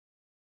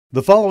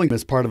The following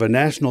is part of a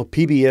national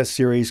PBS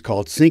series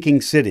called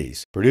Sinking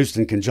Cities, produced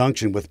in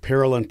conjunction with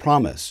Peril and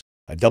Promise,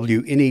 a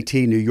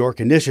WNET New York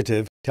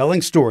initiative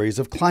telling stories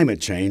of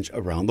climate change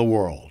around the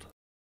world.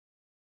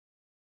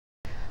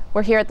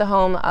 We're here at the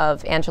home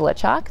of Angela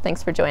Chalk.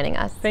 Thanks for joining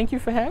us. Thank you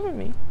for having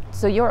me.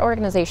 So your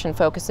organization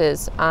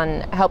focuses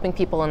on helping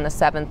people in the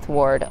 7th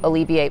Ward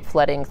alleviate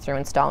flooding through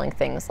installing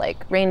things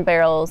like rain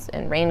barrels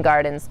and rain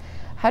gardens.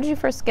 How did you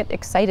first get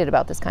excited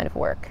about this kind of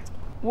work?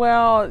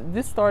 Well,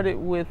 this started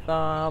with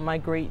my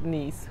great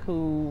niece,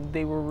 who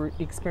they were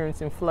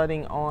experiencing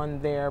flooding on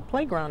their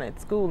playground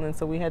at school, and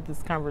so we had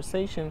this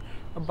conversation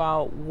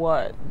about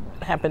what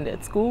happened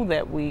at school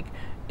that week,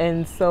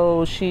 and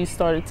so she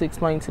started to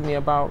explain to me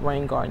about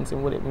rain gardens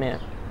and what it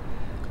meant.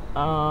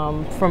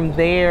 From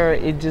there,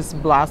 it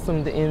just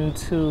blossomed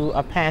into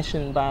a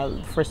passion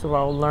by, first of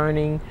all,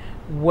 learning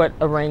what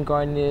a rain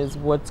garden is,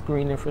 what's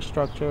green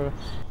infrastructure.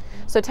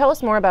 So tell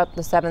us more about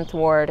the 7th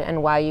Ward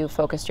and why you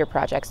focused your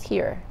projects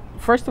here.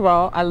 First of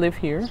all, I live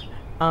here.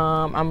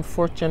 I'm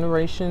 4th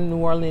generation New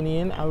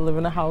Orleanian. I live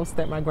in a house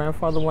that my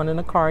grandfather won in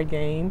a card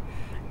game.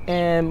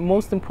 And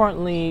most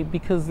importantly,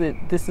 because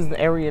this is the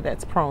area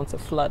that's prone to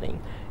flooding.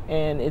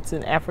 And it's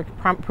an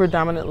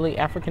predominantly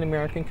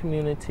African-American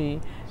community.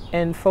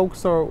 And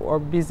folks are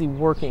busy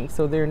working,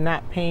 so they're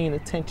not paying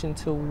attention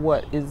to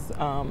what is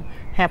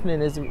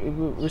happening as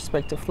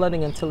respect to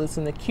flooding until it's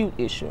an acute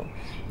issue.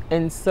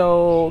 And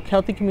so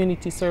Healthy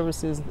Community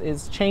Services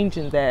is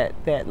changing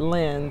that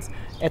lens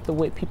at the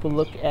way people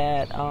look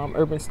at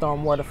urban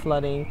stormwater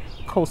flooding,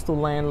 coastal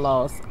land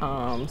loss,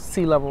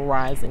 sea level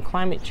rise, and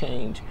climate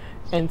change.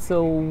 And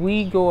so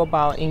we go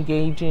about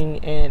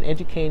engaging and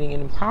educating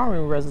and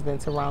empowering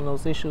residents around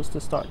those issues to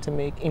start to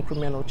make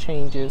incremental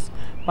changes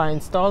by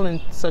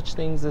installing such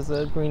things as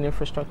a green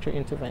infrastructure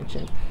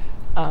intervention.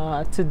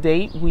 To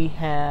date, we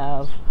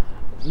have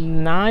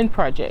 9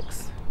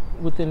 projects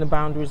within the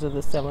boundaries of the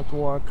 7th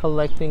Ward,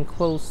 collecting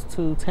close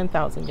to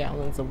 10,000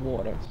 gallons of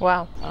water.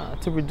 Wow.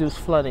 To reduce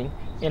flooding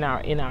in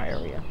our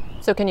area.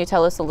 So can you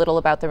tell us a little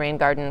about the rain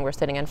garden we're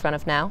sitting in front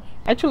of now?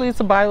 Actually,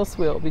 it's a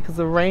bioswale, because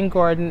a rain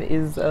garden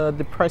is a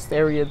depressed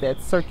area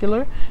that's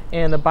circular,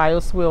 and a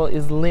bioswale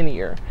is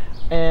linear.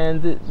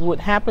 And what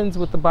happens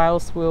with the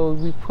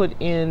bioswale, we put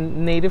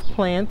in native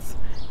plants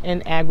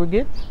and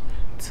aggregate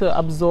to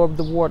absorb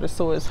the water.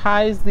 So as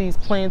high as these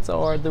plants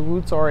are, the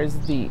roots are as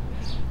deep.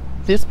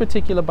 This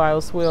particular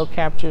bioswale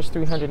captures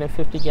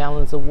 350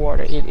 gallons of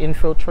water. It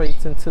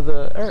infiltrates into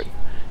the earth,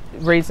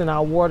 raising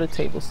our water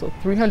table. So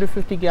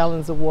 350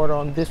 gallons of water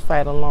on this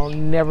site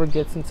alone never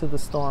gets into the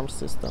storm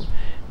system.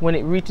 When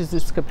it reaches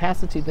its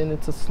capacity, then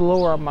it's a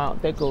slower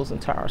amount that goes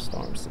into our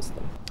storm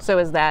system. So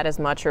is that as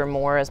much or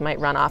more as might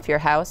run off your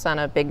house on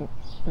a big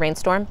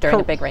rainstorm, during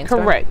a big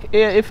rainstorm? Correct.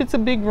 If it's a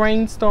big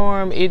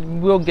rainstorm, it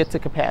will get to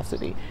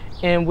capacity.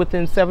 And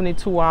within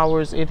 72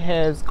 hours, it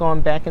has gone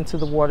back into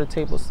the water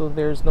table, so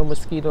there's no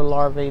mosquito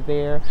larvae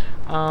there.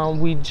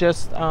 We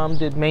just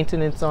did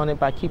maintenance on it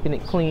by keeping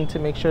it clean to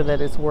make sure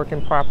that it's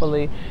working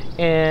properly.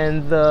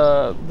 And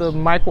the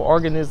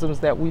microorganisms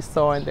that we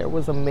saw in there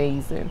was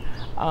amazing.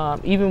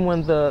 Even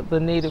when the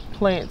native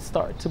plants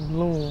start to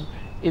bloom,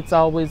 it's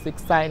always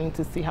exciting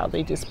to see how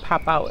they just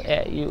pop out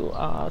at you.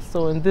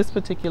 So in this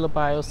particular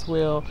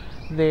bioswale,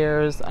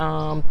 there's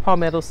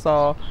palmetto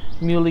saw,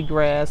 muley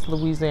grass,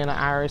 Louisiana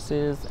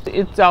irises.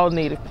 It's all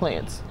native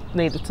plants,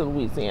 native to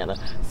Louisiana.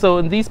 So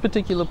in these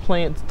particular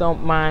plants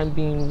don't mind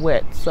being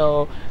wet.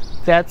 So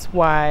that's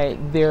why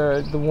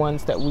they're the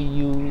ones that we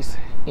use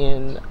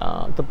in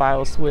the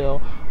bioswale,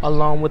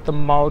 along with the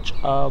mulch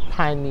of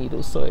pine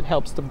needles, so it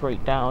helps to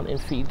break down and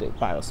feed the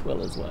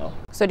bioswale as well.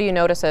 So do you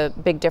notice a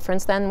big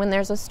difference then when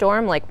there's a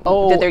storm? Like,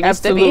 oh, did there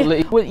used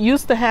absolutely. to be? What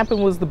used to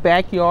happen was the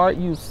backyard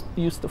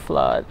used to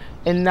flood,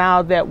 and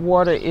now that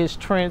water is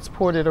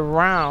transported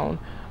around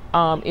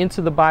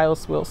into the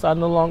bioswale, so I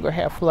no longer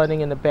have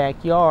flooding in the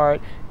backyard.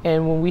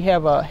 And when we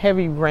have a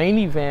heavy rain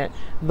event,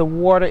 the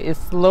water is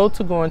slow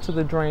to go into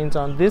the drains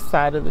on this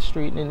side of the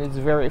street, and it's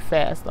very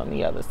fast on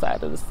the other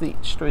side of the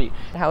street.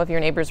 How have your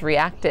neighbors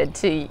reacted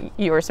to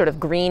your sort of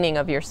greening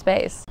of your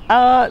space?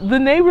 The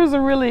neighbors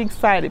are really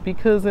excited,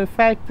 because in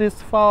fact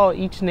this fall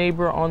each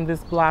neighbor on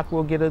this block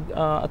will get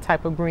a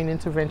type of green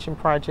intervention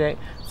project,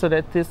 so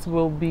that this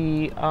will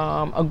be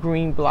a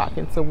green block.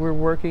 And so we're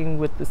working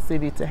with the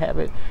city to have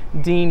it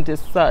deemed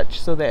as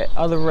such, so that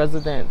other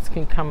residents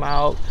can come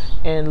out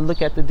and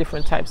look at the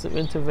different types of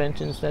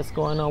interventions that's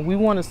going on. We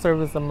want to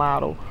serve as a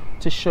model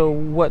to show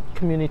what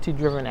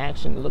community-driven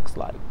action looks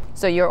like.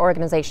 So your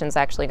organization is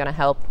actually going to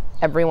help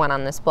everyone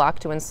on this block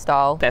to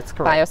install That's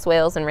correct.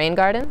 bioswales and rain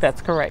gardens?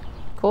 That's correct.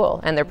 Cool.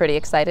 And they're pretty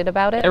excited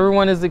about it?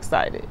 Everyone is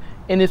excited,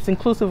 and it's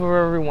inclusive of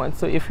everyone.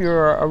 So if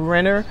you're a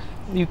renter,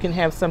 you can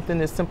have something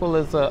as simple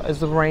as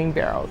a rain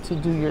barrel to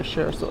do your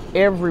share. So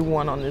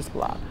everyone on this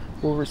block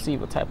will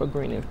receive a type of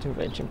green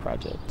intervention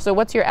project. So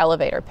what's your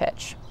elevator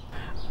pitch?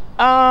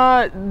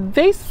 My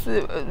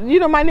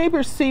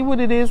neighbors see what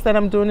it is that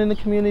I'm doing in the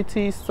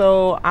community,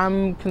 so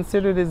I'm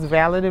considered as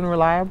valid and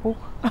reliable.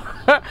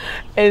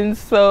 And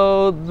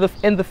so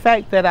the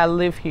fact that I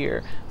live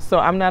here, So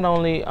I'm not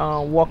only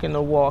walking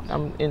the walk,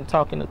 and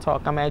talking the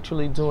talk, I'm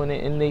actually doing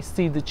it, and they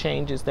see the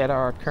changes that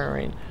are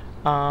occurring.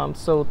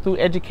 So through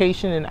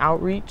education and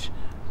outreach,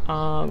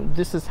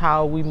 this is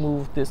how we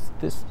move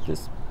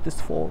this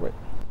forward.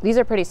 These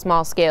are pretty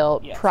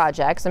small-scale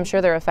projects. I'm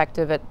sure they're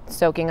effective at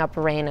soaking up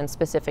rain in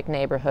specific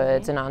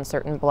neighborhoods and on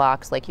certain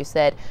blocks, like you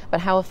said,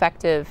 but how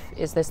effective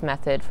is this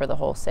method for the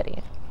whole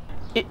city?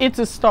 It's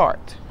a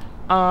start.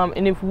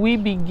 And if we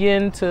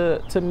begin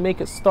to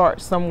make a start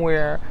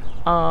somewhere,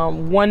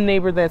 one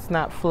neighbor that's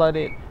not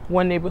flooded,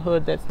 one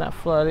neighborhood that's not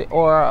flooded,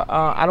 or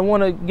I don't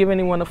want to give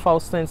anyone a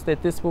false sense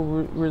that this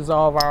will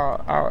resolve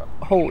our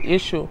whole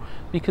issue,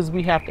 because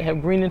we have to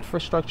have green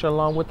infrastructure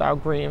along with our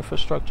gray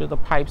infrastructure, the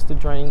pipes, the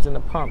drains, and the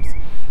pumps.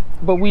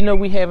 But we know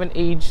we have an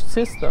aged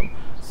system.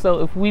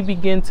 So if we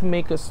begin to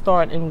make a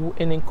start and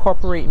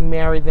incorporate and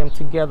marry them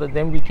together,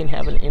 then we can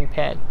have an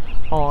impact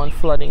on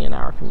flooding in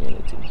our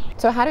community.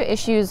 So how do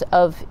issues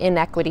of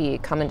inequity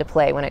come into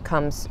play when it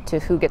comes to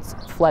who gets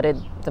flooded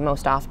the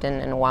most often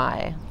and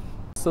why?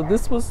 So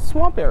this was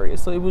swamp area,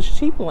 so it was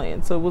cheap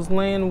land. So it was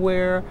land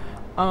where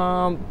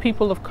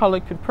people of color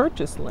could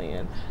purchase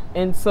land.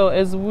 And so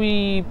as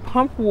we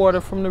pump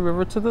water from the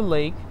river to the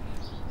lake,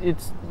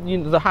 it's, you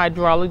know, the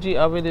hydrology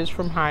of it is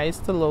from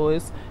highest to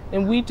lowest,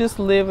 and we just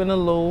live in a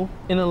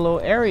low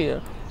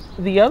area.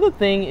 The other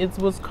thing is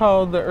what's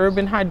called the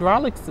urban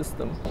hydraulic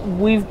system.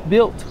 We've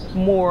built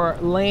more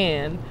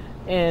land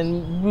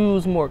and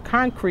use more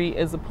concrete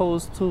as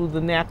opposed to the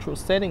natural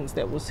settings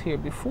that was here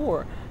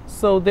before.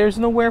 So there's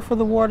nowhere for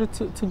the water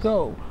to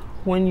go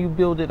when you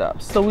build it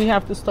up. So we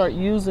have to start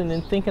using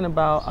and thinking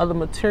about other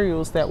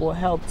materials that will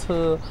help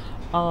to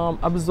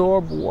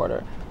absorb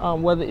water,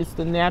 whether it's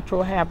the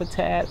natural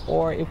habitat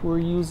or if we're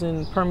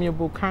using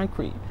permeable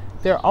concrete.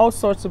 There are all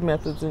sorts of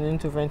methods and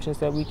interventions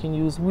that we can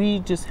use.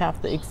 We just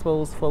have to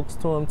expose folks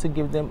to them to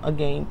give them,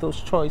 again,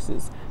 those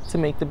choices to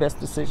make the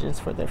best decisions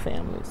for their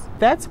families.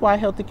 That's why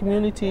healthy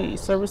community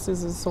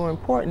services is so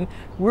important.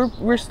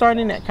 We're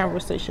starting that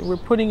conversation. We're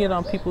putting it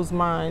on people's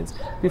minds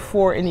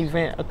before an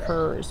event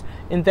occurs.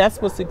 And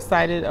that's what's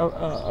excited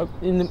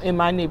in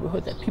my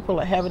neighborhood, that people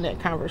are having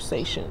that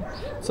conversation.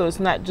 So it's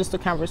not just a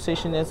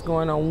conversation that's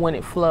going on when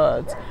it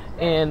floods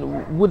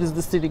and what is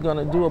the city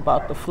going to do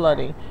about the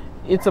flooding.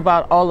 It's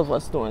about all of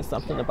us doing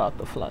something about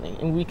the flooding,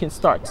 and we can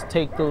start to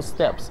take those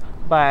steps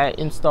by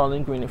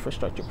installing green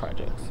infrastructure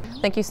projects.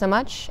 Thank you so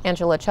much,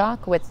 Angela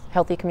Chalk with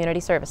Healthy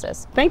Community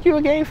Services. Thank you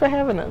again for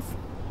having us.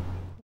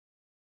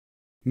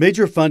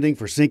 Major funding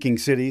for Sinking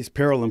Cities,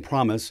 Peril and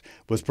Promise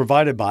was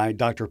provided by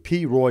Dr.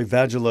 P. Roy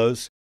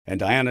Vagelos and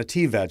Diana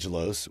T.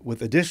 Vagelos,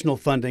 with additional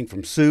funding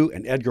from Sue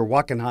and Edgar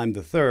Wachenheim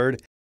III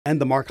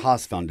and the Marc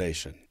Haas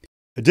Foundation.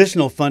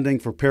 Additional funding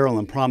for Peril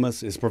and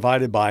Promise is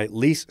provided by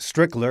Lise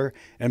Strickler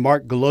and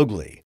Marc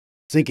Gallogly.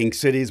 Sinking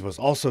Cities was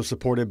also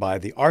supported by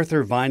the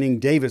Arthur Vining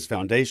Davis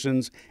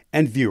Foundations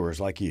and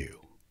viewers like you.